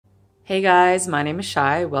Hey guys, my name is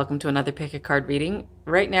Shai. Welcome to another pick a card reading.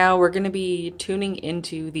 Right now, we're going to be tuning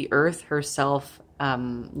into the earth herself,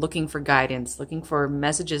 looking for guidance, looking for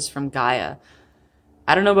messages from Gaia.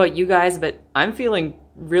 I don't know about you guys, but I'm feeling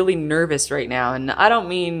really nervous right now. And I don't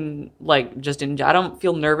mean like I don't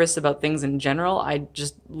feel nervous about things in general. I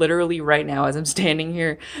just literally right now, as I'm standing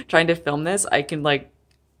here trying to film this, I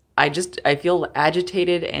feel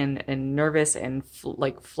agitated and nervous and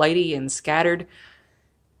flighty and scattered.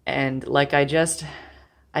 And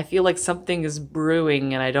I feel like something is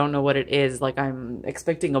brewing and I don't know what it is. Like I'm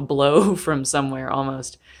expecting a blow from somewhere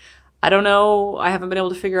almost. I don't know. I haven't been able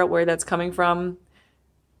to figure out where that's coming from.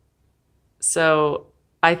 So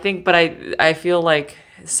I feel like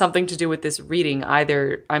something to do with this reading.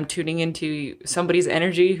 Either I'm tuning into somebody's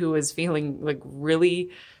energy who is feeling like really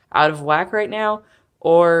out of whack right now,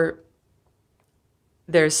 or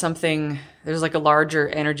there's like a larger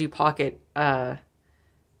energy pocket,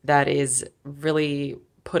 that is really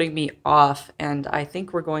putting me off, and I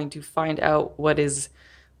think we're going to find out what is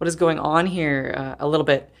going on here a little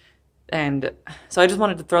bit. And so I just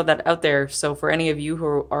wanted to throw that out there. So for any of you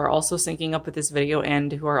who are also syncing up with this video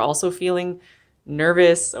and who are also feeling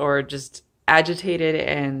nervous or just agitated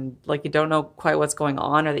and like you don't know quite what's going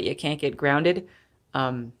on or that you can't get grounded,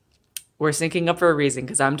 we're syncing up for a reason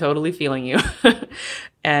because I'm totally feeling you.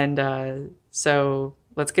 And so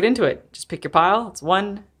let's get into it. Just pick your pile. It's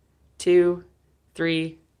 1, 2,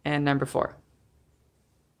 3, and number 4.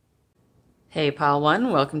 Hey, pile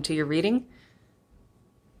 1, welcome to your reading.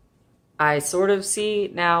 I sort of see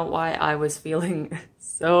now why I was feeling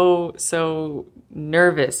so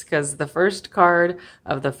nervous, because the first card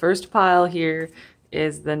of the first pile here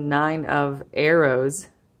is the 9 of Arrows,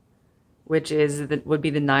 which would be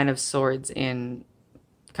the 9 of Swords in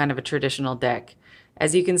kind of a traditional deck.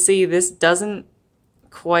 As you can see, this doesn't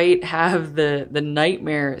quite have the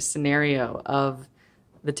nightmare scenario of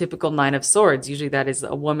the typical 9 of Swords. Usually that is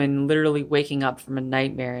a woman literally waking up from a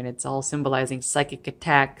nightmare, and it's all symbolizing psychic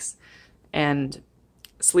attacks and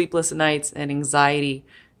sleepless nights and anxiety,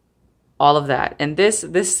 all of that. And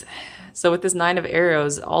so with this 9 of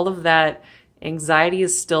Arrows, all of that anxiety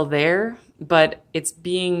is still there, but it's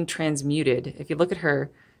being transmuted. If you look at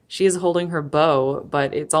her, she is holding her bow,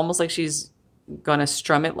 but it's almost like she's gonna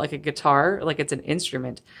strum it like a guitar, like it's an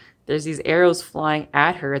instrument. There's these arrows flying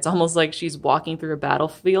at her. It's almost like she's walking through a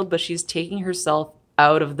battlefield, but she's taking herself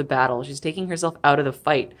out of the battle. She's taking herself out of the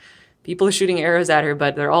fight. People are shooting arrows at her,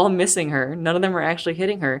 but they're all missing her. None of them are actually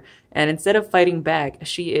hitting her. And instead of fighting back,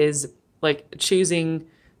 she is like choosing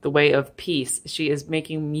the way of peace. She is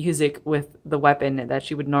making music with the weapon that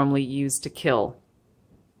she would normally use to kill.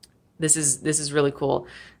 This is really cool.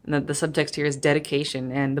 And the subtext here is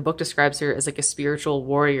dedication, and the book describes her as like a spiritual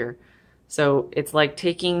warrior. So it's like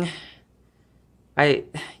taking, I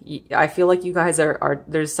feel like you guys are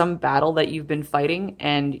there's some battle that you've been fighting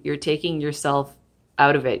and you're taking yourself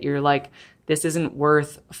out of it. You're like, this isn't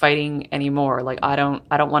worth fighting anymore. Like I don't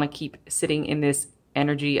want to keep sitting in this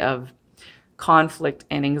energy of conflict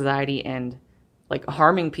and anxiety and like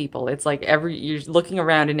harming people. It's like you're looking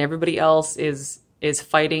around and everybody else is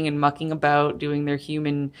fighting and mucking about, doing their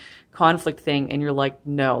human conflict thing, and you're like,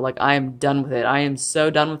 no, like I am done with it. I am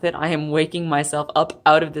so done with it. I am waking myself up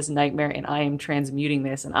out of this nightmare and I am transmuting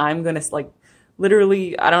this, and I'm gonna like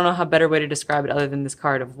literally, I don't know how better way to describe it other than this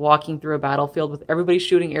card of walking through a battlefield with everybody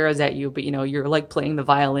shooting arrows at you, but you know, you're like playing the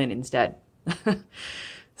violin instead.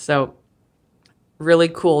 So really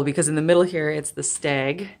cool, because in the middle here, it's the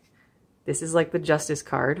Stag. This is like the Justice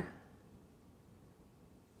card.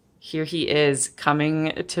 Here he is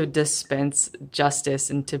coming to dispense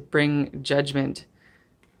justice and to bring judgment.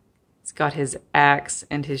 He's got his axe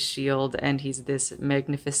and his shield, and he's this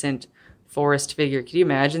magnificent forest figure. Could you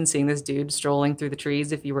imagine seeing this dude strolling through the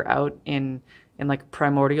trees if you were out in like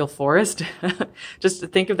primordial forest? Just to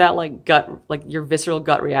think of that like your visceral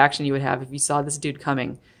gut reaction you would have if you saw this dude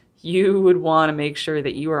coming. You would want to make sure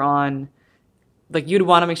that you were you'd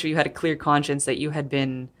want to make sure you had a clear conscience that you had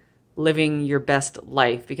been living your best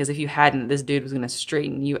life, because if you hadn't, this dude was going to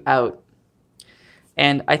straighten you out.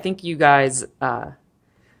 And I think you guys, I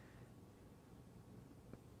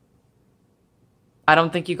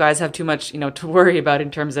don't think you guys have too much, to worry about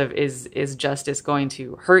in terms of is justice going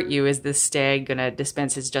to hurt you? Is this Stag going to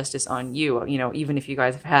dispense his justice on you? Even if you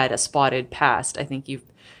guys have had a spotted past, I think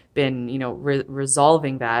you've been,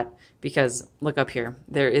 resolving that, because look up here.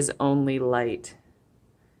 There is only light.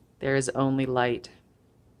 There is only light.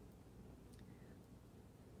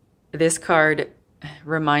 This card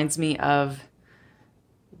reminds me of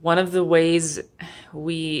one of the ways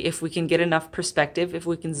if we can get enough perspective, if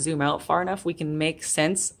we can zoom out far enough, we can make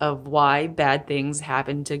sense of why bad things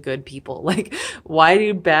happen to good people. Like, why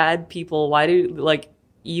do bad people, why do like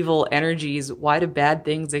evil energies, why do bad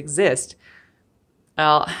things exist?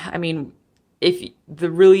 I mean, if the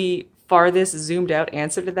really farthest zoomed out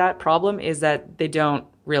answer to that problem is that they don't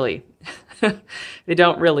really. They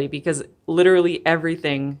don't really, because literally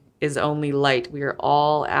everything is only light. We are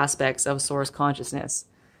all aspects of source consciousness.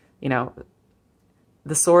 You know,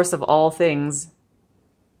 the source of all things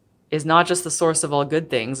is not just the source of all good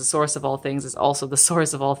things. The source of all things is also the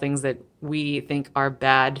source of all things that we think are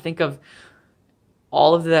bad. Think of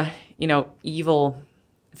all of the, you know, evil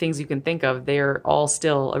things you can think of. They are all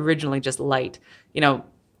still originally just light. You know,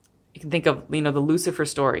 you can think of, you know, the Lucifer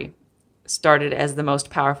story started as the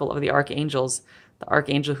most powerful of the archangels, the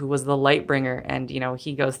archangel who was the light bringer. And, you know,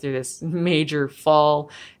 he goes through this major fall,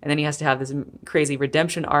 and then he has to have this crazy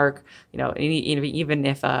redemption arc, you know, even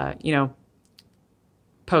if, you know,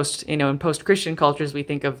 in post-Christian cultures, we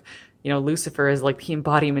think of, you know, Lucifer as like the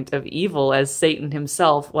embodiment of evil, as Satan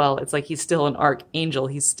himself. Well, it's like he's still an archangel.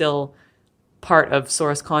 He's still part of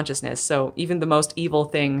source consciousness. So even the most evil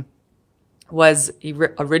thing was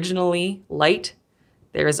originally light.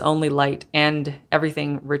 There is only light, and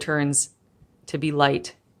everything returns to be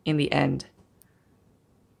light in the end.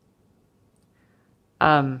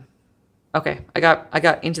 Okay, I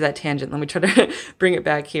got into that tangent. Let me try to bring it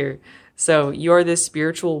back here. So you're this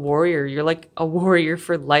spiritual warrior. You're like a warrior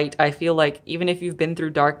for light. I feel like even if you've been through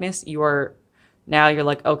darkness, you're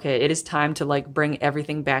like, okay, it is time to like bring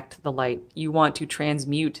everything back to the light. You want to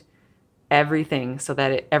transmute everything so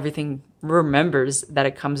that everything remembers that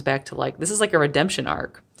it comes back to light. This is like a redemption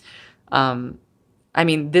arc. I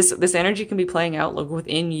mean, this energy can be playing out like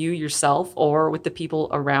within you yourself, or with the people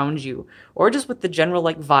around you, or just with the general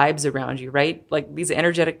like vibes around you, right? Like these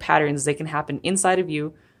energetic patterns, they can happen inside of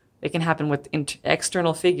you. They can happen with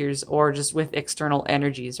external figures, or just with external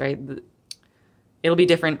energies, right? It'll be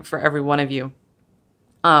different for every one of you.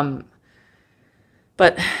 But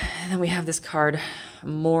then we have this card,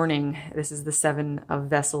 Mourning. This is the 7 of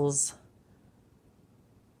Vessels.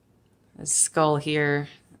 A skull here,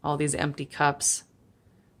 all these empty cups.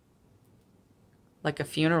 Like a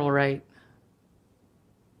funeral rite.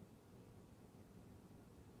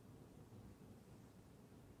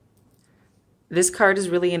 This card is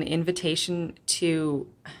really an invitation to,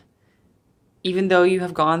 even though you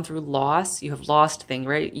have gone through loss, you have lost things,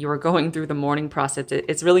 right? You are going through the mourning process.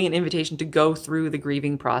 It's really an invitation to go through the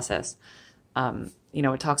grieving process. You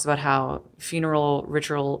know, it talks about how funeral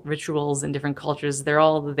rituals in different cultures, they're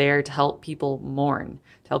all there to help people mourn,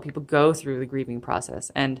 to help people go through the grieving process.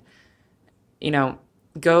 And, you know,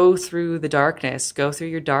 go through the darkness, go through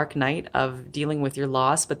your dark night of dealing with your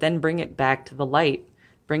loss, but then bring it back to the light.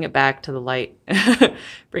 Bring it back to the light.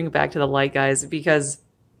 Bring it back to the light, guys, because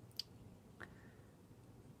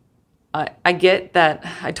I get that.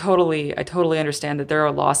 I totally understand that there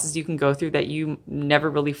are losses you can go through that you never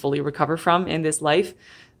really fully recover from in this life,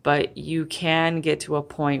 but you can get to a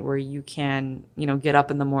point where you can, you know, get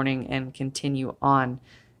up in the morning and continue on.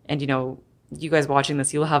 And, you know, you guys watching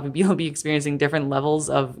this, you'll be experiencing different levels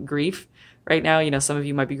of grief right now. You know, some of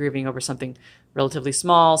you might be grieving over something relatively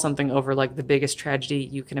small, something over like the biggest tragedy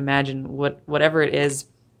you can imagine. Whatever it is,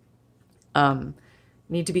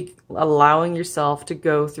 need to be allowing yourself to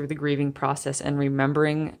go through the grieving process and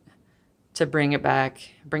remembering to bring it back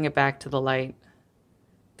to the light.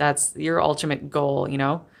 That's your ultimate goal, you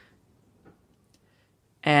know?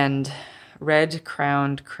 And Red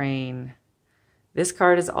Crowned Crane. This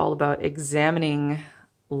card is all about examining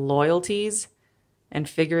loyalties and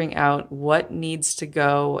figuring out what needs to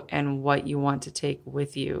go and what you want to take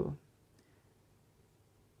with you.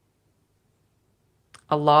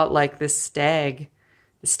 A lot like this stag.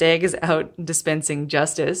 The stag is out dispensing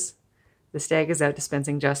justice. The stag is out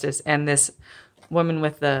dispensing justice. And this woman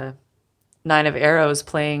with the 9 of Arrows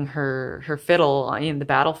playing her fiddle in the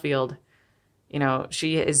battlefield, you know,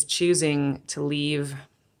 she is choosing to leave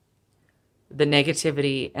the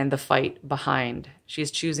negativity and the fight behind.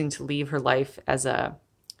 She's choosing to leave her life as a,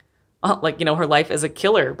 like, you know, her life as a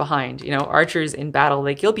killer behind. You know, archers in battle,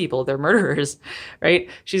 they kill people, they're murderers, right?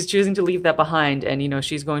 She's choosing to leave that behind, and, you know,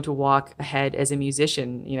 she's going to walk ahead as a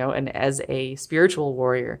musician, you know, and as a spiritual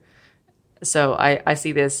warrior. So I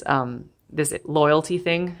see this, this loyalty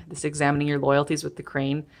thing, this examining your loyalties with the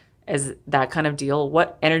crane, as that kind of deal.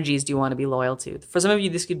 What energies do you want to be loyal to? For some of you,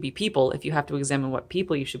 this could be people, if you have to examine what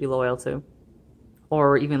people you should be loyal to,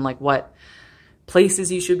 or even like what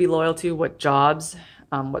places you should be loyal to, what jobs,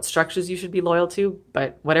 what structures you should be loyal to.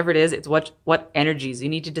 But whatever it is, it's what energies. You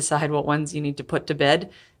need to decide what ones you need to put to bed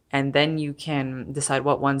and then you can decide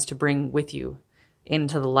what ones to bring with you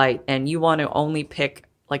into the light. And you want to only pick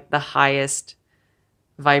like the highest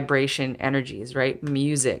vibration energies, right?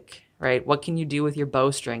 Music, right? What can you do with your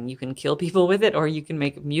bowstring? You can kill people with it, or you can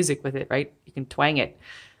make music with it, right? You can twang it.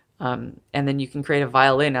 And then you can create a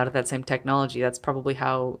violin out of that same technology. That's probably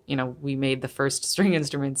how, you know, we made the first string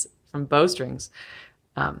instruments from bowstrings.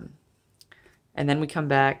 And then we come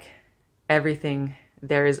back, everything,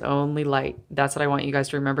 there is only light. That's what I want you guys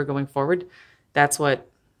to remember going forward. That's what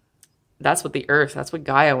the earth, that's what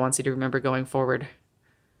Gaia wants you to remember going forward.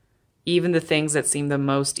 Even the things that seem the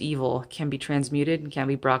most evil can be transmuted and can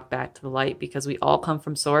be brought back to the light, because we all come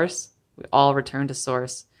from source. We all return to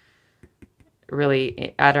source.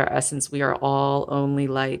 Really, at our essence, we are all only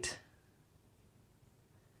light.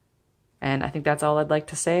 And I think that's all I'd like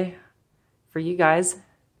to say for you guys.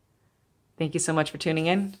 Thank you so much for tuning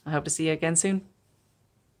in. I hope to see you again soon.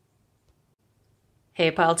 Hey,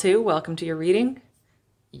 Pile 2, welcome to your reading.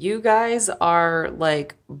 You guys are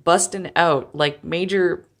like busting out, like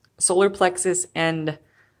major solar plexus and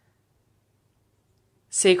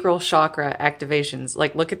sacral chakra activations.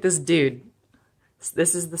 Like, look at this dude.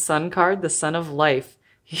 This is the sun card, the sun of life.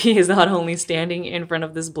 He is not only standing in front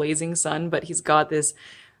of this blazing sun, but he's got this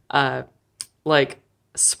like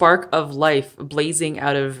spark of life blazing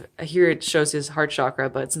out of, here it shows his heart chakra,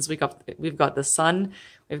 but since we've got the sun,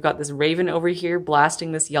 we've got this raven over here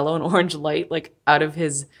blasting this yellow and orange light like out of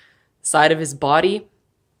his side of his body.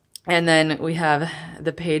 And then we have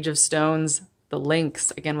the page of stones, the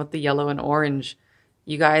lynx, again with the yellow and orange.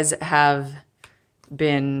 You guys have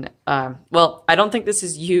been, well, I don't think this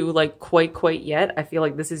is you like quite yet. I feel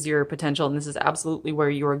like this is your potential, and this is absolutely where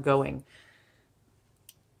you are going.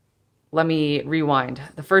 Let me rewind.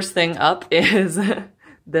 The first thing up is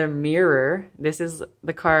the mirror. This is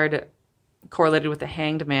the card correlated with the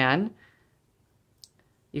Hanged Man.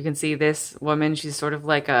 You can see this woman, she's sort of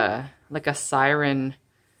like a siren.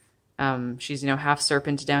 She's, you know, half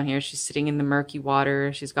serpent down here. She's sitting in the murky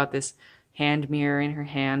water. She's got this hand mirror in her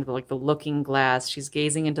hand, like the looking glass. She's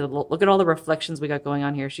gazing into the, look at all the reflections we got going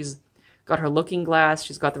on here. She's got her looking glass.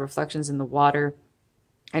 She's got the reflections in the water,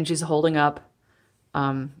 and she's holding up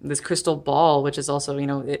this crystal ball, which is also, you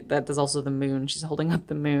know, that is also the moon. She's holding up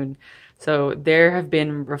the moon. So there have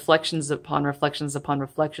been reflections upon reflections upon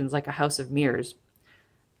reflections, like a house of mirrors.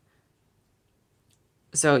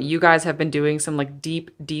 So you guys have been doing some like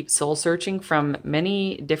deep soul searching from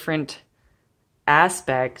many different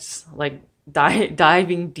aspects, like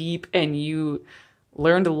diving deep, and you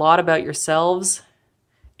learned a lot about yourselves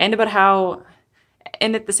and about how,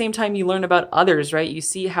 and at the same time you learn about others, right? You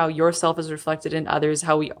see how yourself is reflected in others,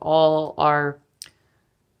 how we all are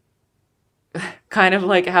kind of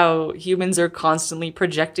like how humans are constantly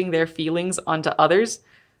projecting their feelings onto others.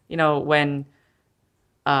 You know, when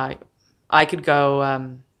I could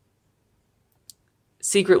go,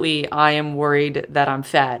 secretly, I am worried that I'm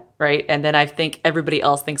fat, right? And then I think everybody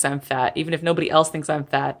else thinks I'm fat. Even if nobody else thinks I'm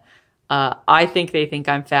fat, I think they think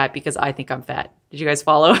I'm fat because I think I'm fat. Did you guys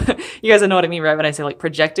follow? You guys know what I mean, right? When I say like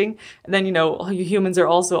projecting. And then, you know, humans are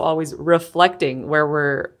also always reflecting, where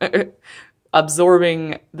we're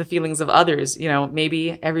absorbing the feelings of others. You know,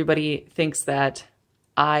 maybe everybody thinks that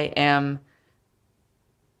I am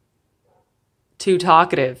too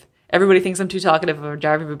talkative. Everybody thinks I'm too talkative or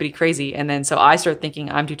drive everybody crazy. And then so I start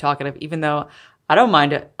thinking I'm too talkative, even though I don't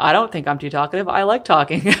mind it. I don't think I'm too talkative. I like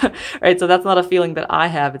talking, right? So that's not a feeling that I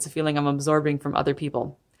have. It's a feeling I'm absorbing from other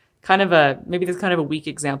people. Kind of a, maybe that's kind of a weak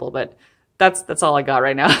example, but that's all I got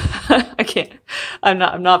right now. I can't, I'm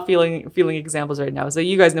not feeling examples right now. So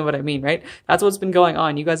you guys know what I mean, right? That's what's been going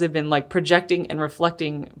on. You guys have been like projecting and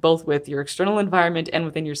reflecting both with your external environment and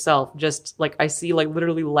within yourself. Just like I see like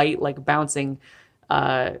literally light like bouncing,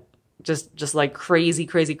 just like crazy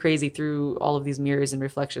through all of these mirrors and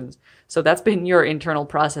reflections. So that's been your internal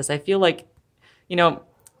process. I feel like, you know,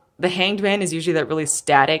 the Hanged Man is usually that really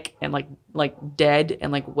static and like dead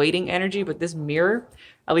and like waiting energy. But this mirror,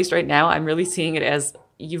 at least right now, I'm really seeing it as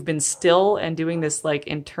you've been still and doing this like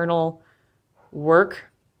internal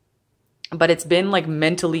work, but it's been like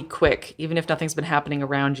mentally quick, even if nothing's been happening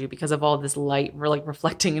around you, because of all this light. We're like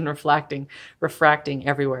reflecting and refracting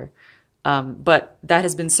everywhere. But that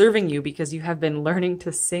has been serving you because you have been learning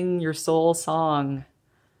to sing your soul song.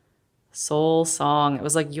 Soul song. It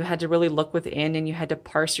was like you had to really look within and you had to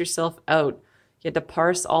parse yourself out. You had to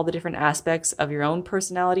parse all the different aspects of your own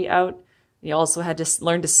personality out. You also had to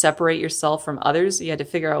learn to separate yourself from others. You had to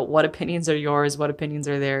figure out what opinions are yours, what opinions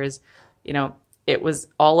are theirs. You know, it was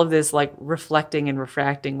all of this like reflecting and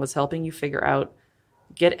refracting was helping you figure out,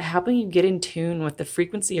 helping you get in tune with the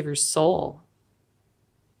frequency of your soul.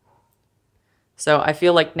 So I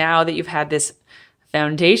feel like now that you've had this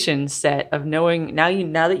foundation set of knowing, now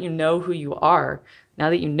that you know who you are,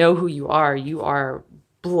 you are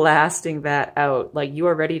blasting that out. Like, you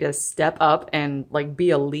are ready to step up and like be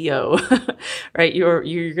a Leo, right?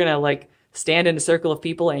 You're gonna like stand in a circle of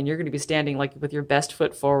people, and you're gonna be standing like with your best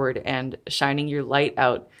foot forward and shining your light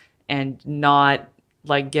out, and not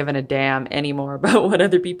like giving a damn anymore about what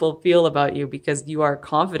other people feel about you, because you are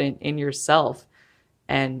confident in yourself.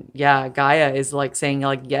 And yeah, Gaia is like saying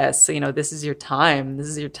like, yes, you know, this is your time. This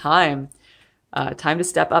is your time. Time to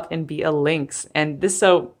step up and be a lynx. And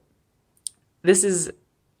since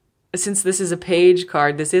this is a page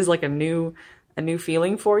card, this is like a new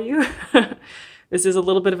feeling for you. This is a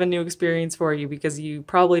little bit of a new experience for you, because you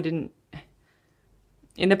probably didn't,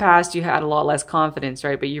 in the past, you had a lot less confidence,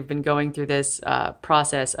 right? But you've been going through this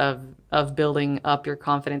process of building up your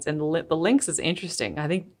confidence. And the lynx is interesting. I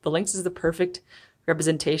think the lynx is the perfect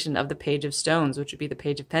representation of the Page of Stones, which would be the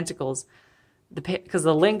Page of Pentacles. Because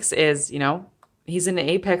the lynx is, you know, he's an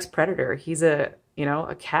apex predator. He's a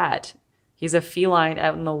cat. He's a feline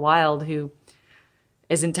out in the wild who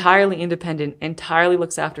is entirely independent, entirely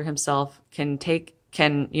looks after himself, can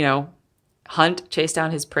hunt, chase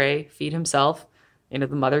down his prey, feed himself. You know,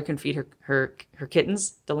 the mother can feed her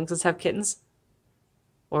kittens. Do lynxes have kittens?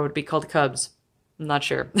 Or would it be called cubs? I'm not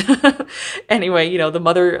sure. Anyway, you know, the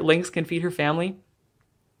mother lynx can feed her family.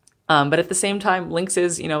 But at the same time,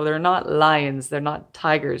 lynxes, you know, they're not lions. They're not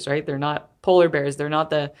tigers, right? They're not polar bears. They're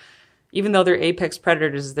not even though they're apex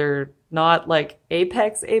predators, they're not like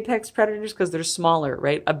apex predators, because they're smaller,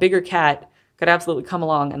 right? A bigger cat could absolutely come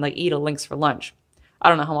along and like eat a lynx for lunch. I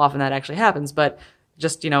don't know how often that actually happens, but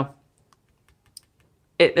just, you know,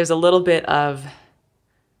 there's a little bit, I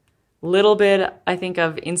think,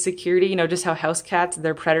 of insecurity, you know, just how house cats,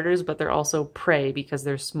 they're predators, but they're also prey because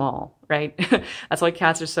they're small, right? That's why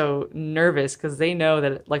cats are so nervous, because they know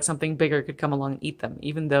that like something bigger could come along and eat them,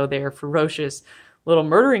 even though they're ferocious little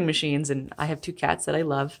murdering machines. And I have 2 cats that I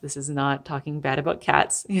love. This is not talking bad about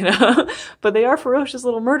cats, you know, but they are ferocious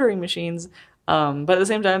little murdering machines. But at the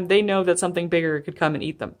same time, they know that something bigger could come and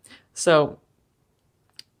eat them. So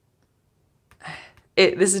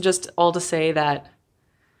this is just all to say that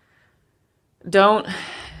don't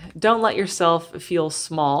let yourself feel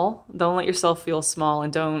small. Don't let yourself feel small,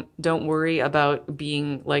 and don't worry about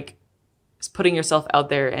being like putting yourself out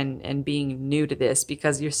there and being new to this,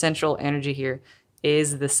 because your central energy here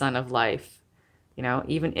is the sun of life. You know,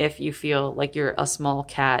 even if you feel like you're a small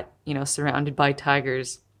cat, you know, surrounded by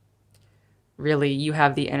tigers, really you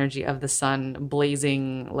have the energy of the sun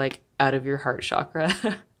blazing like out of your heart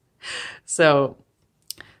chakra. So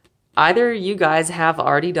either you guys have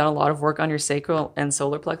already done a lot of work on your sacral and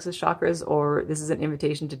solar plexus chakras, or this is an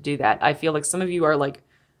invitation to do that. I feel like some of you are like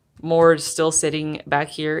more still sitting back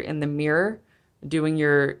here in the mirror doing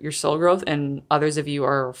your soul growth, and others of you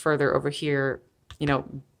are further over here, you know,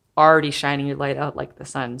 already shining your light out like the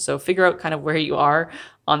sun. So figure out kind of where you are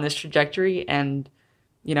on this trajectory, and,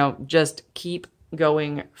 you know, just keep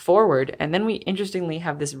going forward. And then we interestingly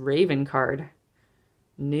have this Raven card.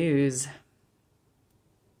 News.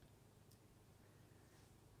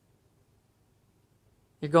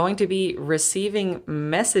 You're going to be receiving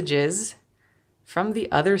messages from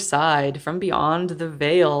the other side, from beyond the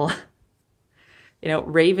veil. You know,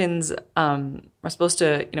 ravens are supposed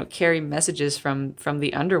to, you know, carry messages from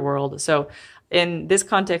the underworld. So in this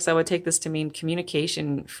context, I would take this to mean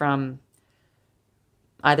communication from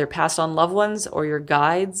either passed on loved ones or your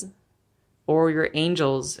guides or your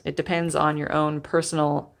angels. It depends on your own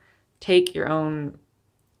personal take, your own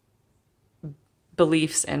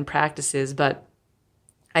beliefs and practices. But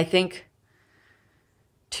I think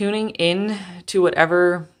tuning in to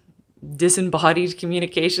whatever disembodied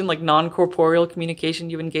communication, like non-corporeal communication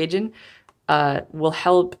you engage in, will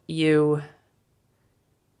help you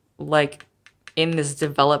like in this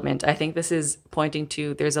development. I think this is pointing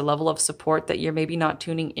to there's a level of support that you're maybe not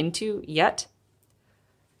tuning into yet.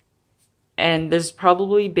 And there's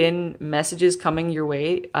probably been messages coming your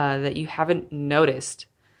way that you haven't noticed.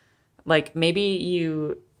 Like maybe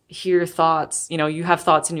you hear thoughts, you know, you have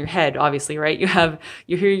thoughts in your head, obviously, right?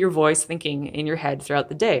 You hear your voice thinking in your head throughout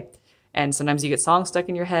the day. And sometimes you get songs stuck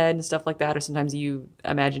in your head and stuff like that, or sometimes you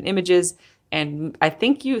imagine images. And I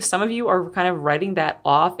think some of you are kind of writing that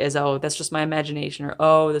off as, oh, that's just my imagination, or,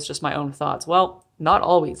 oh, that's just my own thoughts. Well, not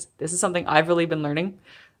always. This is something I've really been learning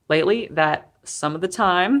lately, that some of the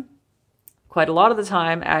time, quite a lot of the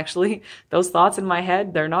time, actually, those thoughts in my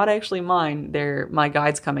head, they're not actually mine. They're my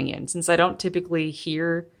guides coming in. Since I don't typically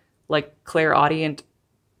hear like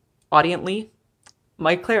audiently,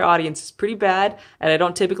 my clairaudience is pretty bad, and I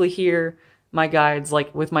don't typically hear my guides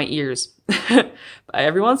like with my ears.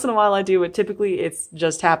 Every once in a while I do, but typically it's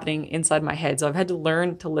just happening inside my head. So I've had to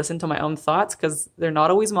learn to listen to my own thoughts because they're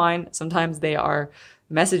not always mine. Sometimes they are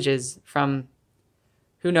messages from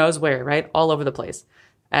who knows where, right? All over the place.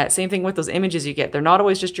 Same thing with those images you get. They're not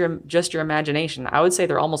always just your imagination. I would say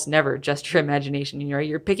they're almost never just your imagination.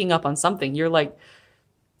 You're picking up on something. You're like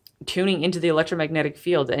tuning into the electromagnetic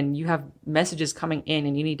field, and you have messages coming in,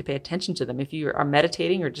 and you need to pay attention to them. If you are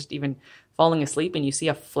meditating or just even falling asleep and you see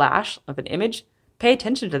a flash of an image, pay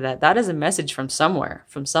attention to that. That is a message from somewhere,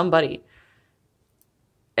 from somebody.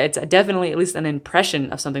 It's definitely at least an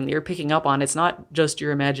impression of something that you're picking up on. It's not just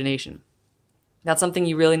your imagination. That's something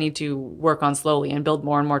you really need to work on slowly and build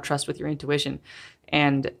more and more trust with your intuition.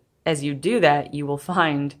 And as you do that, you will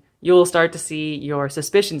start to see your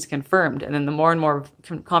suspicions confirmed. And then the more and more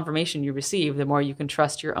confirmation you receive, the more you can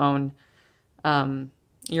trust your own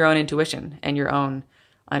intuition and your own,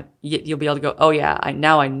 you'll be able to go, oh yeah,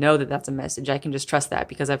 now I know that that's a message. I can just trust that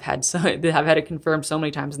because I've had it confirmed so many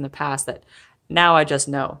times in the past that now I just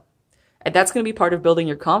know. And that's going to be part of building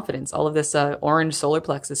your confidence. All of this orange solar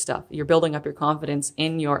plexus stuff. You're building up your confidence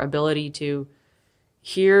in your ability to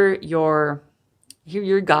hear your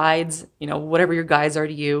guides, whatever your guides are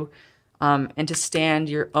to you, and to stand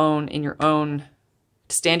in your own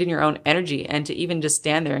energy, and to even just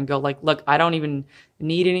stand there and go like, look, I don't even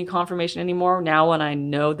need any confirmation anymore. Now when I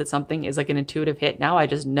know that something is like an intuitive hit, now I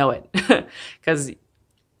just know it. Because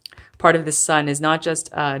part of this sun is not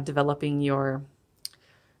just developing your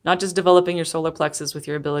solar plexus with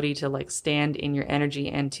your ability to like stand in your energy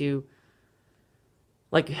and to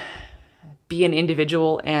like be an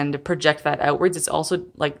individual and project that outwards. It's also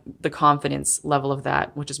like the confidence level of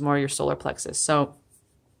that, which is more your solar plexus. So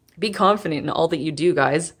be confident in all that you do,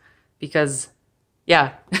 guys, because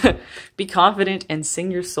yeah, be confident and sing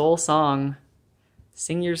your soul song.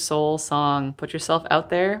 Sing your soul song. Put yourself out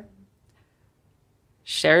there.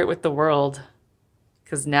 Share it with the world.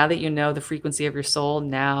 Because now that you know the frequency of your soul,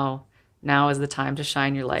 now is the time to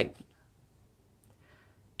shine your light.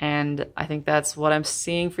 And I think that's what I'm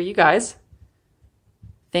seeing for you guys.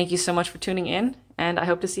 Thank you so much for tuning in, and I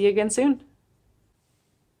hope to see you again soon.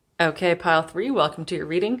 Okay, pile 3, welcome to your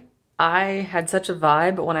reading. I had such a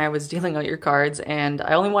vibe when I was dealing out your cards, and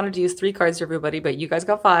I only wanted to use 3 cards for everybody, but you guys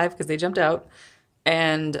got 5 because they jumped out.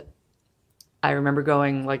 And I remember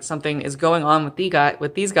going, like, something is going on with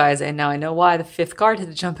these guys, and now I know why the 5th card had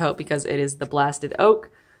to jump out, because it is the Blasted Oak,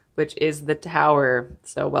 which is the Tower.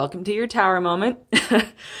 So welcome to your Tower moment.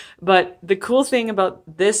 But the cool thing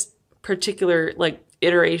about this particular, like,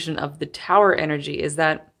 iteration of the Tower energy is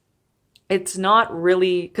that it's not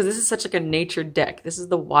really, because this is such like a nature deck. This is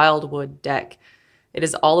the Wildwood deck. It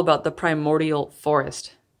is all about the primordial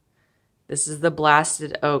forest. This is the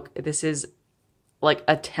Blasted Oak. This is like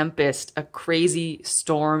a tempest, a crazy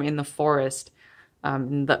storm in the forest.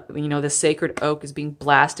 The sacred oak is being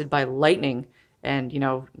blasted by lightning, and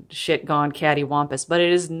shit gone cattywampus. But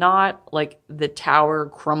it is not like the tower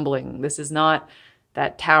crumbling. This is not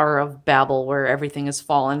that Tower of Babel where everything is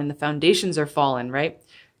fallen and the foundations are fallen, right?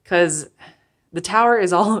 Because the tower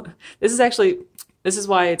is all. This is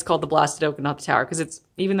why it's called the Blasted Oak and not the tower. Because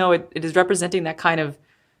even though it is representing that kind of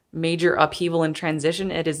major upheaval and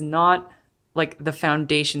transition, it is not like the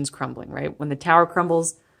foundations crumbling, right? When the tower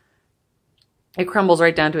crumbles, it crumbles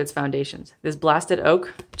right down to its foundations. This Blasted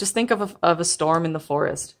Oak, just think of a storm in the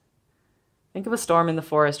forest. Think of a storm in the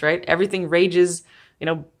forest, right? Everything rages,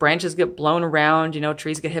 branches get blown around,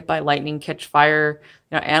 trees get hit by lightning, catch fire,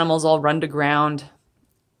 animals all run to ground.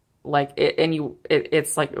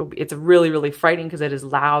 It's really, really frightening because it is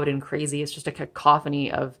loud and crazy. It's just a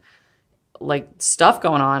cacophony of like stuff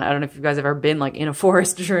going on. I don't know if you guys have ever been like in a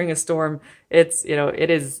forest during a storm. It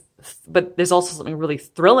is, but there's also something really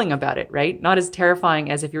thrilling about it, right? Not as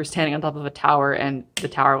terrifying as if you were standing on top of a tower and the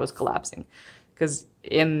tower was collapsing. Because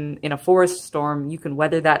in a forest storm, you can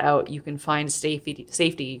weather that out. You can find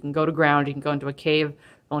safety. You can go to ground. You can go into a cave,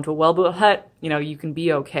 go into a well-built hut. You can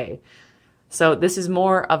be okay. So this is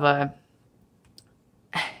more of a,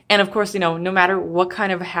 and of course, no matter what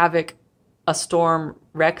kind of havoc a storm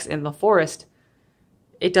wrecks in the forest,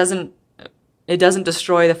 it doesn't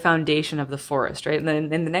destroy the foundation of the forest, right? And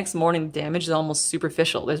then in the next morning, the damage is almost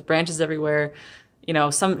superficial. There's branches everywhere.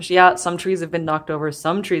 Some trees have been knocked over.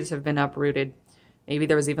 Some trees have been uprooted. Maybe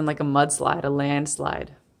there was even like a mudslide, a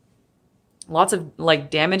landslide. Lots of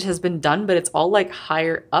like damage has been done, but it's all like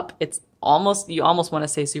higher up. You almost want to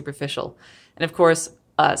say superficial. And of course,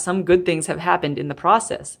 some good things have happened in the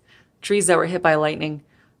process. Trees that were hit by lightning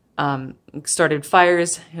started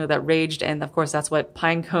fires, that raged. And of course, that's what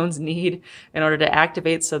pine cones need in order to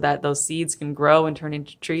activate so that those seeds can grow and turn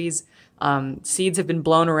into trees. Seeds have been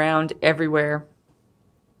blown around everywhere.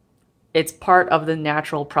 It's part of the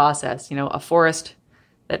natural process. You know, a forest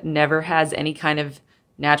that never has any kind of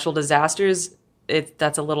natural disasters,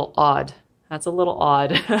 that's a little odd. That's a little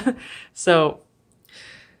odd. So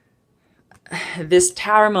this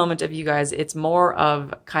tower moment of you guys, it's more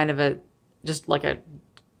of kind of a, just like a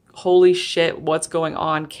holy shit, what's going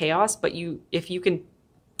on chaos. But if you can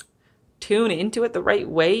tune into it the right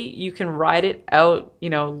way, you can ride it out, you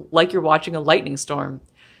know, like you're watching a lightning storm.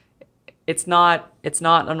 It's not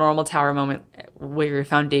a normal tower moment where your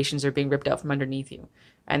foundations are being ripped out from underneath you.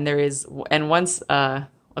 And once,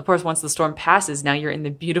 of course, once the storm passes, now you're in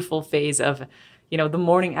the beautiful phase of, you know, the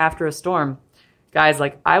morning after a storm. Guys,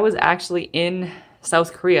 like, I was actually in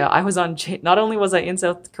South Korea. Not only was I in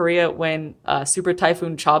South Korea when Super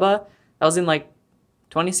Typhoon Chaba, that was in like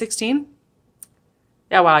 2016.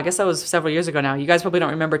 Yeah, wow, I guess that was several years ago now. You guys probably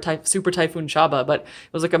don't remember Super Typhoon Chaba, but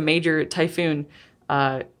it was like a major typhoon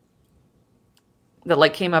that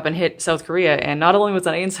like came up and hit South Korea. And not only was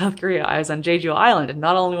I in South Korea, I was on Jeju Island. And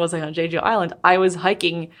not only was I on Jeju Island, I was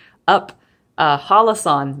hiking up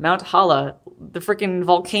Hallasan, Mount Halla, the freaking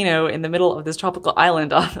volcano in the middle of this tropical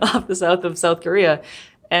island off the south of South Korea.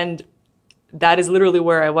 And that is literally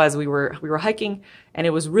where I was. We were hiking, and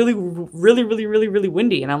it was really, really, really, really, really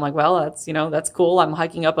windy. And I'm like, well, that's cool. I'm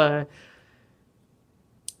hiking up a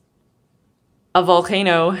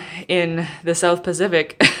volcano in the South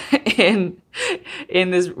Pacific in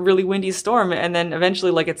this really windy storm. And then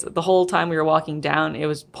eventually, like, it's the whole time we were walking down, it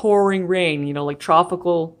was pouring rain, you know, like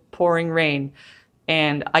tropical pouring rain.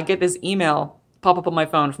 And I get this email pop up on my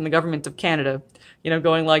phone from the government of Canada, you know,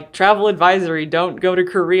 going like, travel advisory, don't go to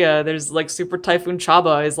Korea. There's like Super Typhoon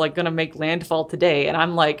Chaba is like gonna make landfall today. And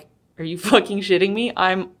I'm like, are you fucking shitting me?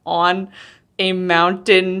 I'm on a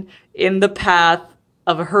mountain in the path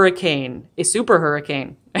of a hurricane, a super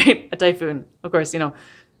hurricane, right? A typhoon. Of course, you know,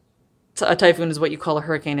 a typhoon is what you call a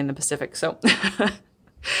hurricane in the Pacific. So, it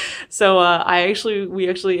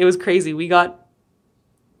was crazy. We got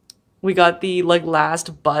the like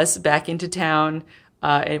last bus back into town.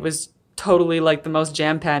 It was totally like the most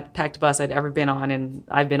jam-packed bus I'd ever been on. And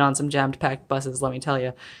I've been on some jammed-packed buses, let me tell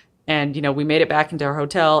you. And, you know, we made it back into our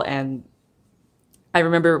hotel. And I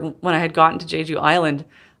remember when I had gotten to Jeju Island,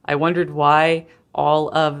 I wondered why all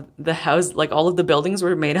of the buildings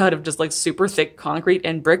were made out of just like super thick concrete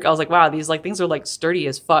and brick. I was like, wow, these like things are like sturdy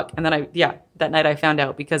as fuck. And then that night I found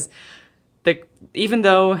out, because even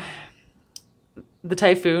though the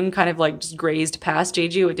typhoon kind of like just grazed past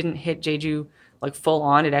Jeju, it didn't hit Jeju like full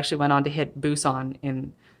on. It actually went on to hit Busan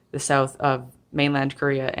in the south of mainland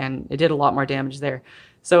Korea, and it did a lot more damage there.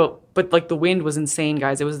 So, but like the wind was insane,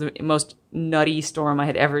 guys. It was the most nutty storm I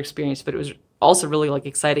had ever experienced, but it was also really like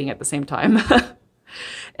exciting at the same time.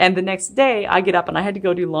 And the next day I get up and I had to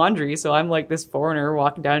go do laundry. So I'm like this foreigner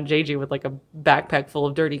walking down Jeju with like a backpack full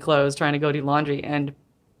of dirty clothes trying to go do laundry. And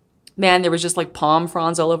man, there was just like palm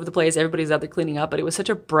fronds all over the place. Everybody's out there cleaning up, but it was such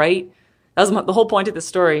a bright, that was the whole point of this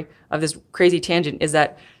story, of this crazy tangent, is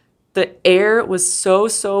that the air was so,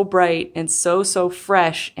 so bright and so, so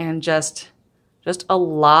fresh and just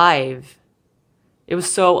alive. It was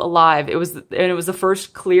so alive. It was the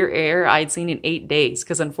first clear air I'd seen in 8 days,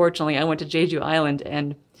 because unfortunately I went to Jeju Island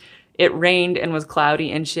and it rained and was cloudy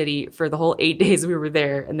and shitty for the whole 8 days we were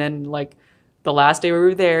there. And then like the last day we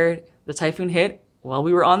were there, the typhoon hit while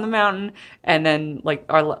we were on the mountain. And then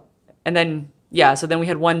so then we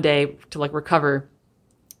had one day to like recover.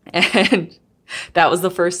 And that was the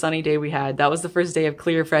first sunny day we had. That was the first day of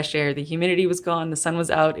clear, fresh air. The humidity was gone. The sun was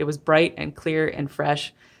out. It was bright and clear and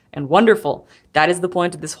fresh and wonderful. That is the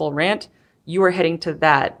point of this whole rant. You are heading to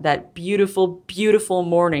that beautiful, beautiful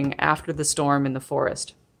morning after the storm in the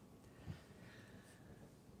forest.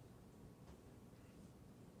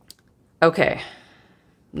 Okay.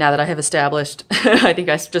 Now that I have established, I think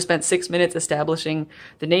I just spent 6 minutes establishing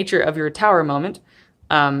the nature of your tower moment.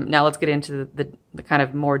 Now let's get into the kind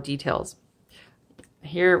of more details.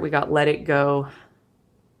 Here we got let it go.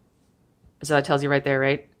 So that tells you right there,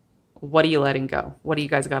 right? What are you letting go? What do you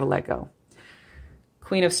guys got to let go?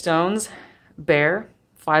 Queen of Stones, Bear.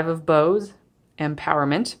 5 of Bows,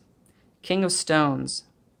 Empowerment. King of Stones,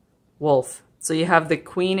 Wolf. So you have the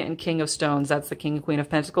Queen and King of Stones. That's the King and Queen of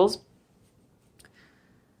Pentacles.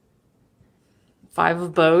 5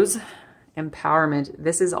 of Bows, Empowerment.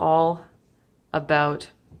 This is all about,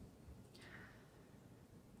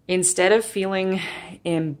 instead of feeling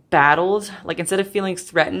embattled, like instead of feeling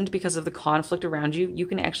threatened because of the conflict around you, you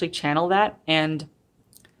can actually channel that and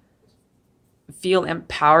feel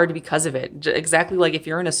empowered because of it. Exactly like if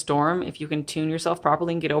you're in a storm, if you can tune yourself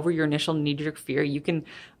properly and get over your initial knee-jerk fear, you can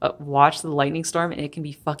watch the lightning storm and it can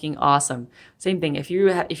be fucking awesome. Same thing. If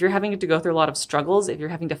you're having to go through a lot of struggles, if you're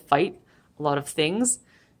having to fight a lot of things,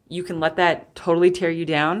 you can let that totally tear you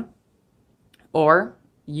down, or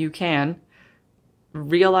you can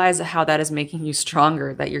realize how that is making you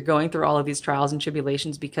stronger, that you're going through all of these trials and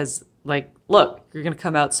tribulations because, like, look, you're going to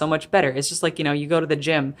come out so much better. It's just like, you know, you go to the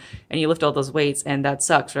gym and you lift all those weights and that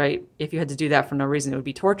sucks, right? If you had to do that for no reason, it would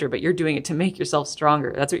be torture, but you're doing it to make yourself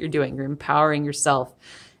stronger. That's what you're doing. You're empowering yourself.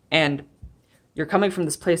 And you're coming from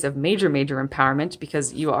this place of major, major empowerment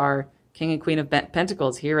because you are King and Queen of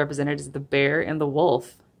Pentacles, here represented as the bear and the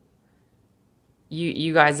wolf.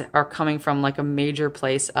 You guys are coming from like a major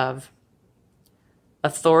place of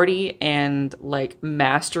authority and like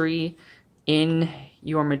mastery in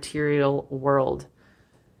your material world.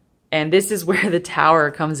 And this is where the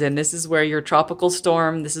Tower comes in. This is where your tropical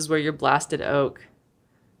storm, this is where your blasted oak.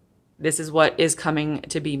 This is what is coming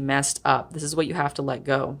to be messed up. This is what you have to let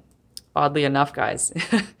go. Oddly enough, guys,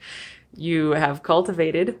 you have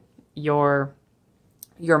cultivated your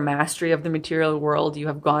mastery of the material world. You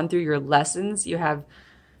have gone through your lessons. You have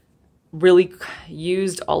really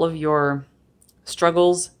used all of your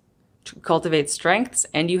struggles to cultivate strengths,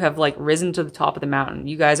 and you have like risen to the top of the mountain.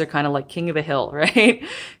 You guys are kind of like king of the hill, right?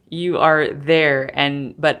 You are there,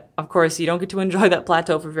 but of course you don't get to enjoy that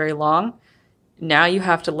plateau for very long. Now you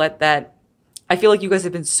have to let that, I feel like you guys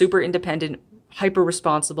have been super independent, hyper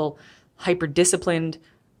responsible, hyper disciplined,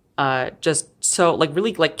 just so like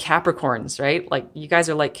really like Capricorns, right? Like you guys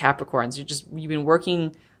are like Capricorns. You've been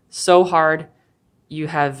working so hard. You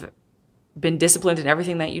have been disciplined in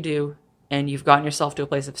everything that you do, and you've gotten yourself to a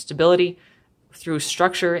place of stability through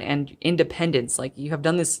structure and independence. Like you have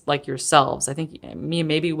done this like yourselves. I think me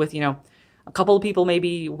maybe with, you know, a couple of people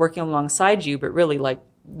maybe working alongside you, but really like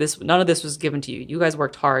this, none of this was given to you. You guys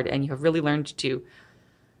worked hard and you have really learned to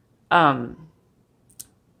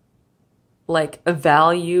like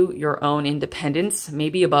value your own independence,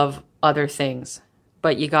 maybe above other things.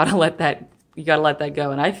 But you gotta let that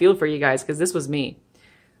go. And I feel for you guys because this was me.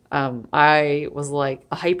 I was like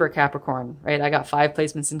a hyper Capricorn, right? I got 5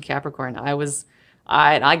 placements in Capricorn.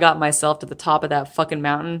 I got myself to the top of that fucking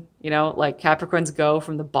mountain, you know, like Capricorns go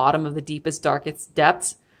from the bottom of the deepest, darkest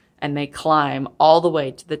depths and they climb all the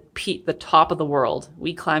way to the top of the world.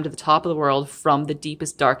 We climb to the top of the world from the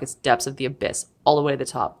deepest, darkest depths of the abyss, all the way to the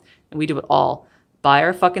top. And we do it all by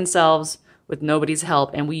our fucking selves, with nobody's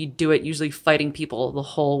help, and we do it usually fighting people the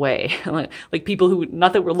whole way. Like people who,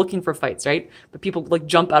 not that we're looking for fights, right? But people like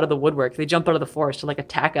jump out of the woodwork. They jump out of the forest to like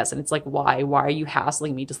attack us. And it's like, why? Why are you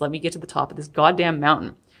hassling me? Just let me get to the top of this goddamn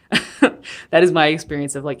mountain. That is my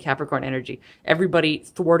experience of like Capricorn energy. Everybody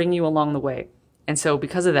thwarting you along the way. And so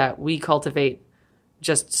because of that, we cultivate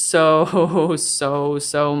just so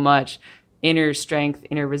much inner strength,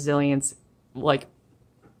 inner resilience, like,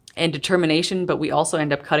 and determination, but we also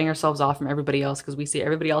end up cutting ourselves off from everybody else because we see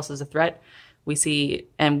everybody else as a threat. We see,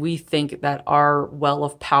 and we think that our well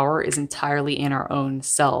of power is entirely in our own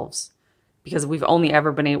selves because we've only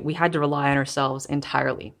ever we had to rely on ourselves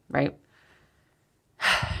entirely, right?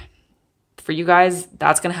 For you guys,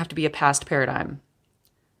 that's going to have to be a past paradigm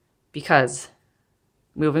because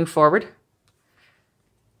moving forward,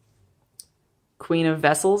 Queen of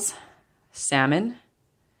Vessels, Salmon.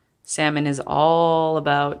 Salmon is all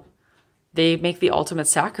about, they make the ultimate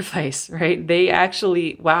sacrifice, right? They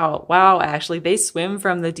actually, actually, they swim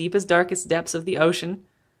from the deepest, darkest depths of the ocean,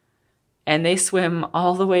 and they swim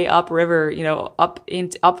all the way upriver, you know, up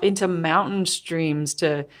into mountain streams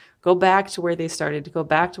to go back to where they started, to go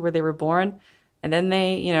back to where they were born, and then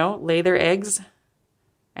they, you know, lay their eggs,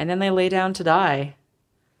 and then they lay down to die,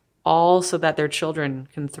 all so that their children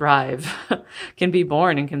can thrive, can be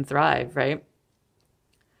born and can thrive, right?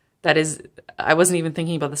 That is, I wasn't even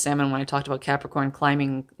thinking about the salmon when I talked about Capricorn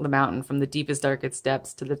climbing the mountain from the deepest, darkest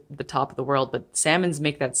depths to the top of the world. But salmons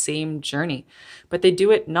make that same journey. But they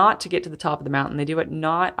do it not to get to the top of the mountain. They do it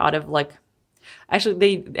not out of like,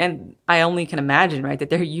 actually and I only can imagine, right,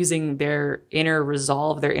 that they're using their inner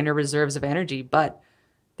resolve, their inner reserves of energy, but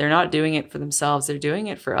they're not doing it for themselves. They're doing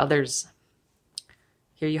it for others.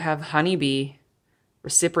 Here you have honeybee,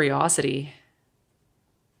 reciprocity.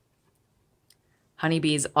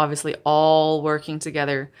 Honeybees obviously all working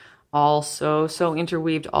together, all so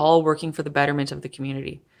interweaved, all working for the betterment of the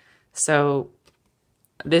community. So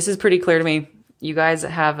this is pretty clear to me. You guys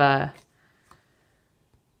have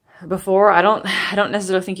before, I don't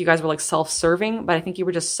necessarily think you guys were like self-serving, but I think you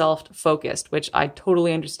were just self-focused, which I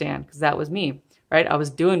totally understand because that was me, right? I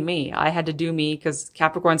was doing me. I had to do me because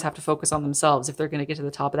Capricorns have to focus on themselves if they're going to get to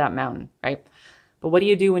the top of that mountain, right? But what do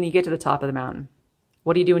you do when you get to the top of the mountain?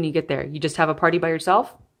 What do you do when you get there? You just have a party by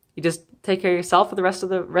yourself? You just take care of yourself for the rest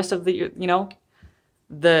of the you know,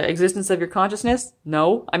 the existence of your consciousness?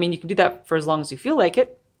 No. I mean, you can do that for as long as you feel like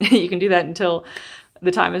it. You can do that until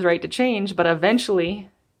the time is right to change, but eventually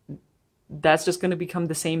that's just going to become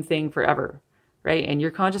the same thing forever, right? And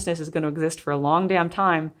your consciousness is going to exist for a long damn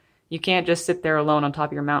time. You can't just sit there alone on top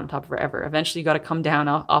of your mountaintop forever. Eventually you got to come down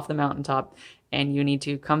off the mountaintop, and you need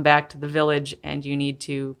to come back to the village, and you need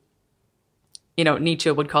to, you know, Nietzsche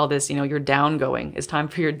would call this, you know, your down going. It's time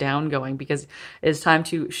for your down going, because it's time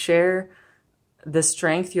to share the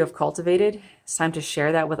strength you have cultivated. It's time to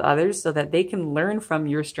share that with others so that they can learn from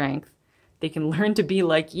your strength. They can learn to be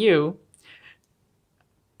like you,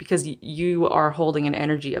 because you are holding an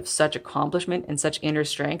energy of such accomplishment and such inner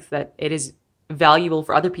strength that it is valuable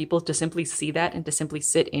for other people to simply see that and to simply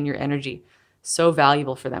sit in your energy. So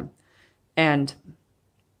valuable for them. And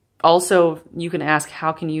also you can ask,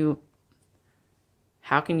 how can you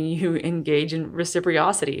engage in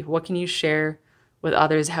reciprocity? What can you share with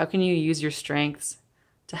others? How can you use your strengths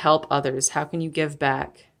to help others? How can you give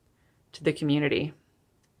back to the community?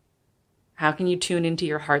 How can you tune into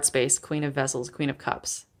your heart space, Queen of Vessels, Queen of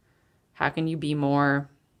Cups? How can you be more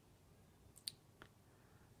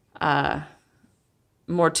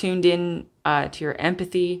tuned in to your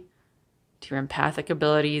empathy, to your empathic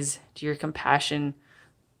abilities, to your compassion?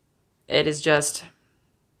 It is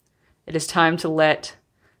time to let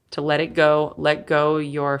it go. Let go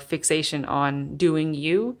your fixation on doing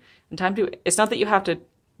you, and time to, it's not that you have to,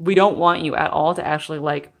 we don't want you at all to actually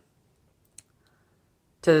like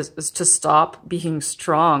to stop being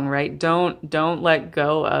strong, right? Don't let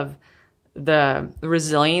go of the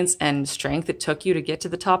resilience and strength it took you to get to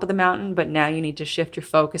the top of the mountain, but now you need to shift your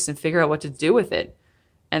focus and figure out what to do with it.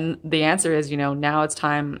 And the answer is, you know, now it's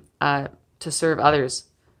time to serve others.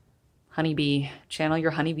 Honeybee, channel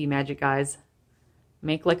your honeybee magic, guys.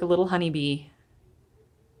 Make like a little honeybee.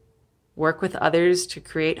 Work with others to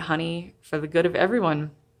create honey for the good of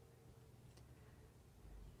everyone.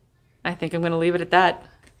 I think I'm going to leave it at that.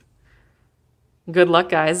 Good luck,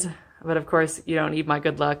 guys. But of course, you don't need my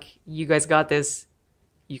good luck. You guys got this.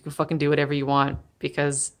 You can fucking do whatever you want,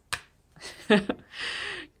 because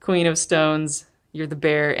Queen of Stones, you're the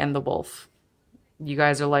bear and the wolf. You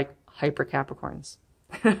guys are like hyper Capricorns.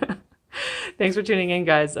 Thanks for tuning in,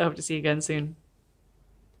 guys. I hope to see you again soon.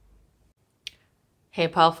 Hey,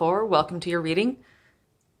 Pile 4, welcome to your reading.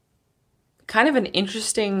 Kind of an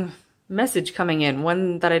interesting message coming in,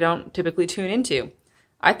 one that I don't typically tune into.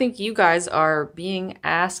 I think you guys are being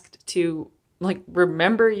asked to like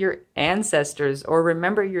remember your ancestors, or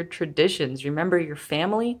remember your traditions, remember your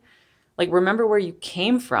family, like remember where you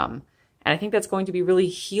came from. And I think that's going to be really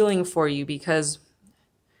healing for you, because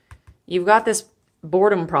you've got this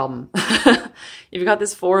boredom problem. You've got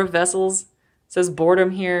this Four of Vessels. It says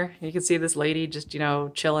boredom here. You can see this lady just, you know,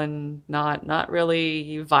 chilling, not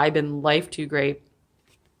really vibing life too great.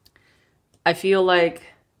 I feel like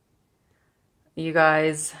you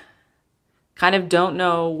guys kind of don't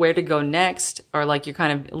know where to go next, or like you're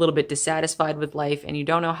kind of a little bit dissatisfied with life and you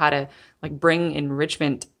don't know how to like bring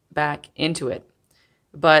enrichment back into it.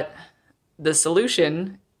 But the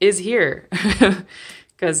solution is here,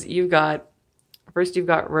 because you've got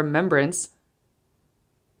remembrance.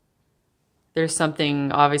 There's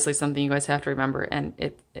something, obviously something you guys have to remember, and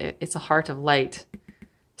it's a heart of light,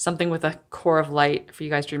 something with a core of light for you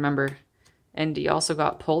guys to remember. And you also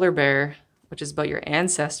got polar bear, which is about your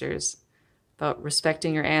ancestors, about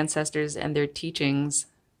respecting your ancestors and their teachings.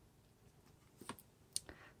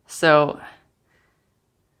 So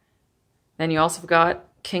then you also got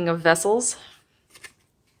King of Vessels,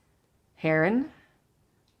 heron,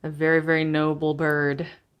 a very, very noble bird.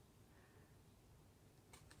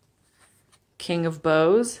 King of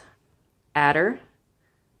Bows, adder.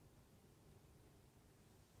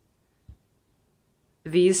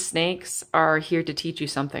 These snakes are here to teach you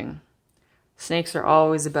something. Snakes are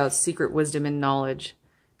always about secret wisdom and knowledge.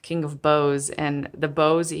 King of Bows, and the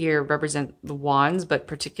bows here represent the wands, but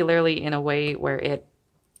particularly in a way where it,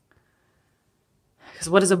 because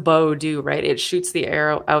what does a bow do, right? It shoots the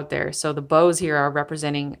arrow out there. So the bows here are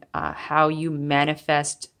representing how you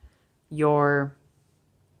manifest your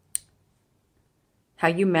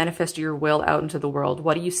will out into the world.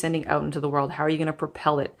 What are you sending out into the world? How are you going to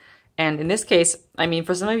propel it? And in this case, I mean,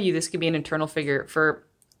 for some of you, this could be an internal figure. For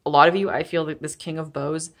a lot of you, I feel that this King of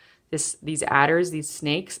Bows, these adders, these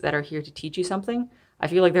snakes that are here to teach you something, I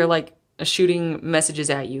feel like they're like shooting messages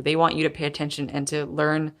at you. They want you to pay attention and to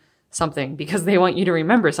learn something, because they want you to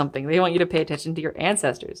remember something. They want you to pay attention to your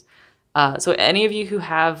ancestors. So any of you who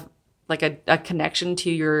have like a connection to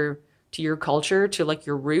your to your culture, to like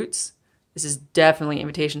your roots, this is definitely an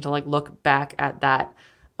invitation to like look back at that.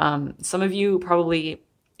 Some of you probably,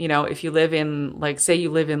 you know, if you live in like, say you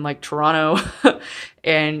live in like Toronto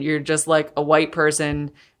and you're just like a white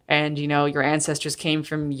person and, you know, your ancestors came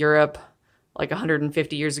from Europe like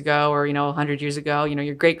 150 years ago or, you know, 100 years ago, you know,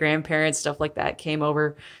 your great grandparents, stuff like that came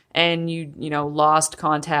over and you know, lost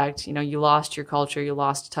contact, you know, you lost your culture, you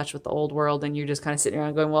lost touch with the old world and you're just kind of sitting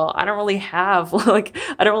around going, well, I don't really have like,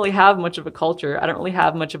 I don't really have much of a culture. I don't really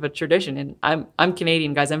have much of a tradition. And I'm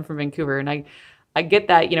Canadian, guys. I'm from Vancouver and I get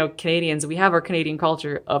that, you know, Canadians, we have our Canadian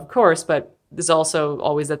culture, of course, but there's also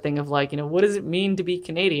always that thing of like, you know, what does it mean to be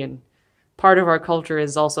Canadian? Part of our culture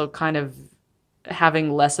is also kind of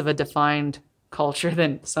having less of a defined culture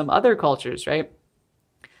than some other cultures, right?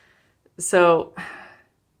 So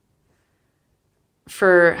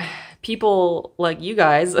for people like you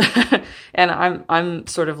guys, and I'm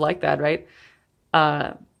sort of like that, right?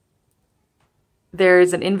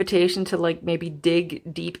 There's an invitation to like maybe dig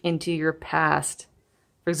deep into your past.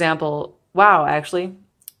 For example, wow, actually,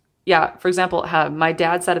 yeah, for example, my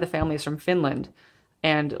dad's side of the family is from Finland.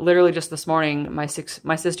 And literally just this morning, my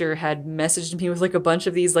sister had messaged me with like a bunch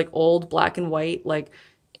of these like old black and white, like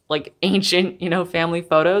ancient, you know, family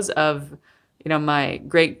photos of, you know, my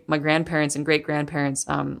grandparents and great grandparents,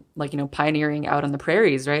 like, you know, pioneering out on the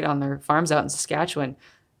prairies, right, on their farms out in Saskatchewan.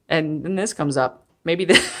 And then this comes up. Maybe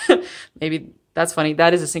maybe that's funny.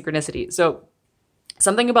 That is a synchronicity. So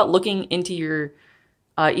something about looking into your,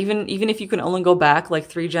 even if you can only go back like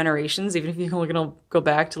 3 generations, even if you can only go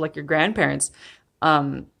back to like your grandparents,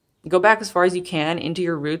 go back as far as you can into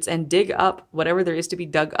your roots and dig up whatever there is to be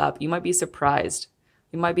dug up. You might be surprised.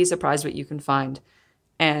 You might be surprised what you can find.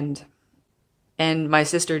 And my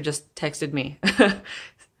sister just texted me.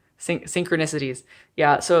 Synchronicities.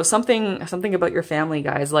 Yeah. So something about your family,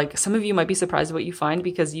 guys. Like some of you might be surprised what you find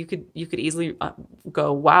because you could easily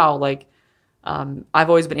go, wow, like, I've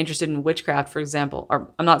always been interested in witchcraft, for example,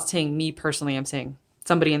 or I'm not saying me personally, I'm saying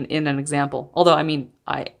somebody in an example. Although, I mean,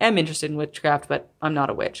 I am interested in witchcraft, but I'm not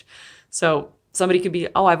a witch. So somebody could be,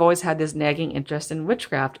 oh, I've always had this nagging interest in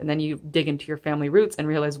witchcraft. And then you dig into your family roots and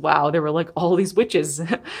realize, wow, there were like all these witches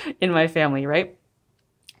in my family, right?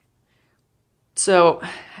 So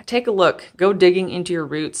take a look, go digging into your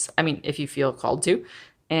roots. I mean, if you feel called to,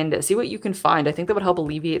 and see what you can find. I think that would help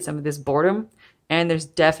alleviate some of this boredom. And there's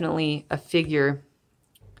definitely a figure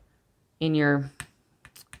in your,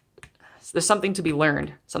 there's something to be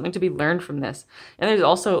learned from this. And there's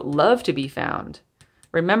also love to be found.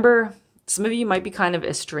 Remember, some of you might be kind of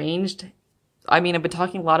estranged. I mean, I've been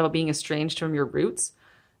talking a lot about being estranged from your roots,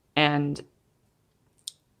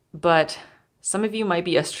 but some of you might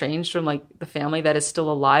be estranged from like the family that is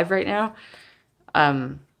still alive right now.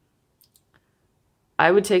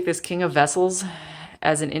 I would take this King of Vessels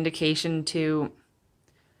as an indication to,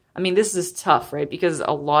 I mean, this is tough, right? Because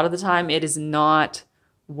a lot of the time it is not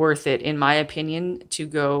worth it, in my opinion, to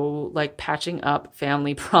go like patching up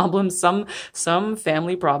family problems. Some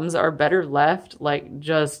family problems are better left, like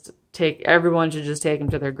just everyone should just take them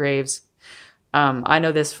to their graves. I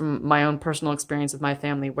know this from my own personal experience with my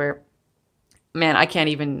family where, man, I can't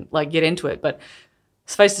even like get into it, but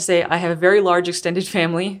suffice to say, I have a very large extended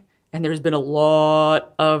family and there's been a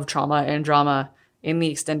lot of trauma and drama in the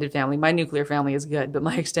extended family. My nuclear family is good, but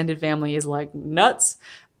my extended family is like nuts,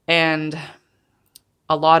 and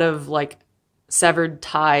a lot of like severed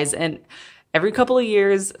ties. And every couple of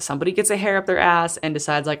years, somebody gets a hair up their ass and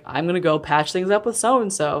decides like, I'm going to go patch things up with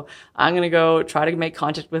so-and-so. I'm going to go try to make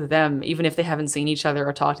contact with them, even if they haven't seen each other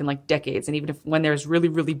or talked in like decades. And even if when there's really,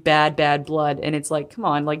 really bad blood, and it's like, come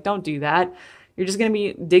on, like, don't do that. You're just going to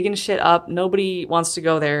be digging shit up. Nobody wants to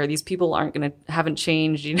go there. These people haven't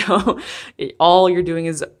changed, you know. All you're doing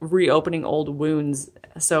is reopening old wounds.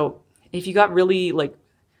 So if you got really like,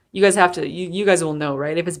 you guys have to, you guys will know,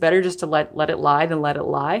 right? If it's better just to let it lie, then let it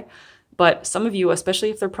lie. But some of you,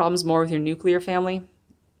 especially if there are problems more with your nuclear family,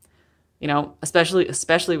 you know, especially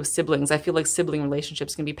with siblings, I feel like sibling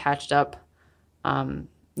relationships can be patched up,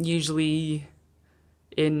 usually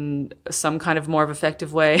in some kind of more of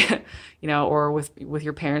effective way, you know, or with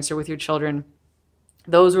your parents or with your children.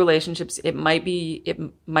 Those relationships, it might be,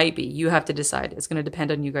 you have to decide. It's going to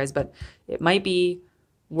depend on you guys, but it might be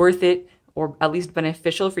worth it, or at least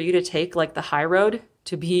beneficial for you to take like the high road,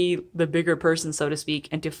 to be the bigger person, so to speak,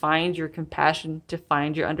 and to find your compassion, to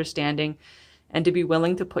find your understanding, and to be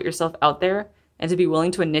willing to put yourself out there and to be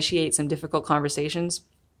willing to initiate some difficult conversations,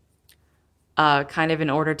 kind of in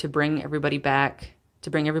order to bring everybody back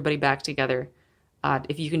together.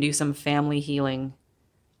 If you can do some family healing.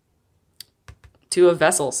 Two of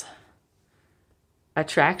Vessels.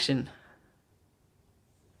 Attraction.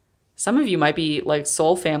 Some of you might be like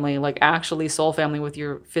soul family, like actually soul family with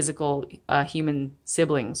your physical human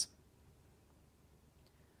siblings.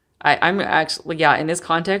 I'm actually, yeah, in this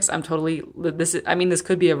context, I'm totally, I mean, this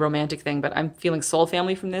could be a romantic thing, but I'm feeling soul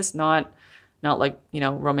family from this, not like, you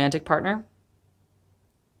know, romantic partner.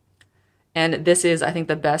 And this is, I think,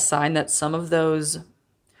 the best sign that some of those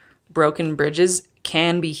broken bridges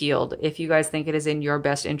can be healed if you guys think it is in your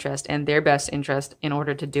best interest and their best interest in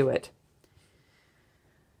order to do it.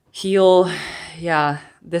 Heal, yeah,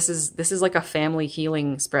 this is like a family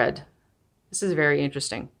healing spread. This is very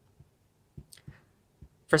interesting.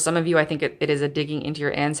 For some of you, I think it is a digging into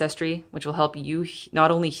your ancestry, which will help you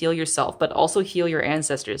not only heal yourself, but also heal your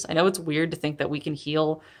ancestors. I know it's weird to think that we can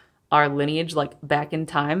heal our lineage like back in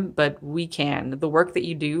time, but we can. The work that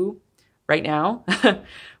you do right now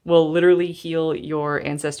will literally heal your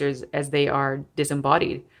ancestors as they are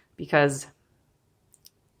disembodied, because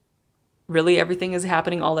really everything is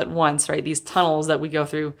happening all at once, right? These tunnels that we go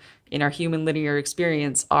through in our human linear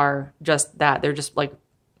experience are just that. They're just like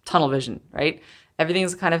tunnel vision, right? Everything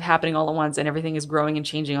is kind of happening all at once, and everything is growing and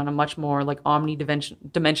changing on a much more like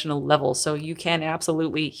omnidimensional level. So you can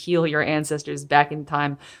absolutely heal your ancestors back in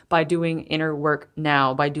time by doing inner work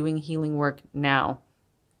now, by doing healing work now.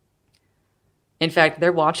 In fact,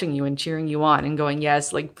 they're watching you and cheering you on and going,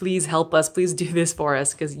 yes, like, please help us, please do this for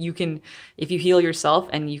us. Because you can, if you heal yourself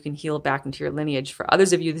and you can heal back into your lineage. For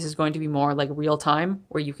others of you, this is going to be more like real time,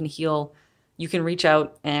 where you can heal, you can reach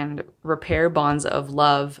out and repair bonds of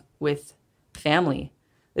love with family.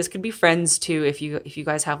 This could be friends too, if you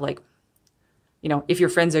guys have like, you know, if your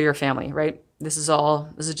friends are your family, right? These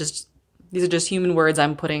are just human words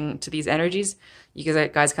I'm putting to these energies. You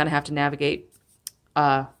guys kind of have to navigate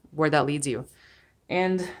where that leads you.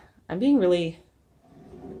 And I'm being really,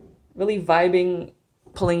 really vibing,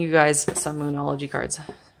 pulling you guys some Moonology cards.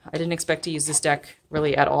 I didn't expect to use this deck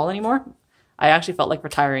really at all anymore. I actually felt like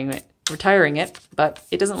retiring it, but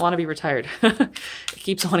it doesn't want to be retired. It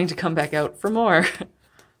keeps wanting to come back out for more.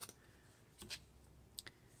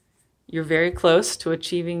 You're very close to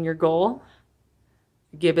achieving your goal.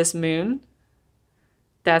 Gibbous Moon.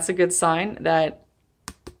 That's a good sign that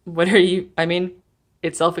I mean,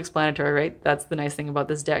 it's self-explanatory, right? That's the nice thing about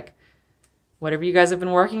this deck. Whatever you guys have been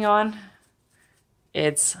working on,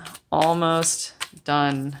 it's almost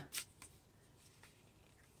done.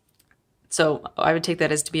 So I would take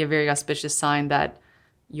that as to be a very auspicious sign that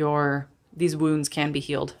these wounds can be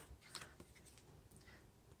healed.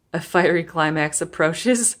 A fiery climax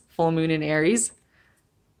approaches, full moon in Aries.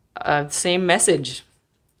 Same message.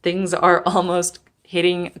 Things are almost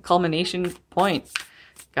hitting a culmination point,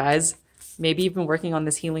 guys. Maybe you've been working on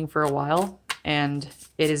this healing for a while, and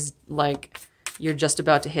it is like you're just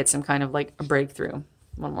about to hit some kind of like a breakthrough.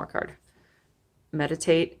 One more card.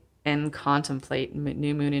 Meditate and contemplate.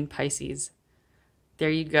 New moon in Pisces. There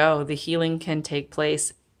you go. The healing can take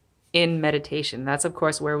place in meditation. That's, of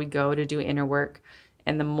course, where we go to do inner work.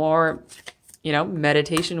 And the more, you know,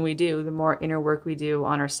 meditation we do, the more inner work we do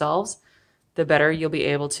on ourselves, the better you'll be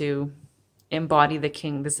able to embody the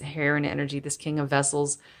king, this Heron energy, this king of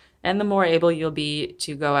vessels. And the more able you'll be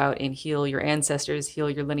to go out and heal your ancestors,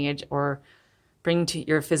 heal your lineage, or bring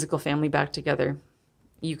your physical family back together.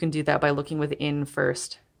 You can do that by looking within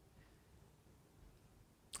first.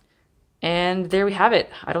 And there we have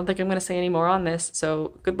it. I don't think I'm going to say any more on this.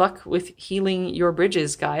 So good luck with healing your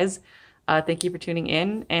bridges, guys. Thank you for tuning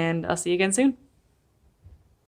in, and I'll see you again soon.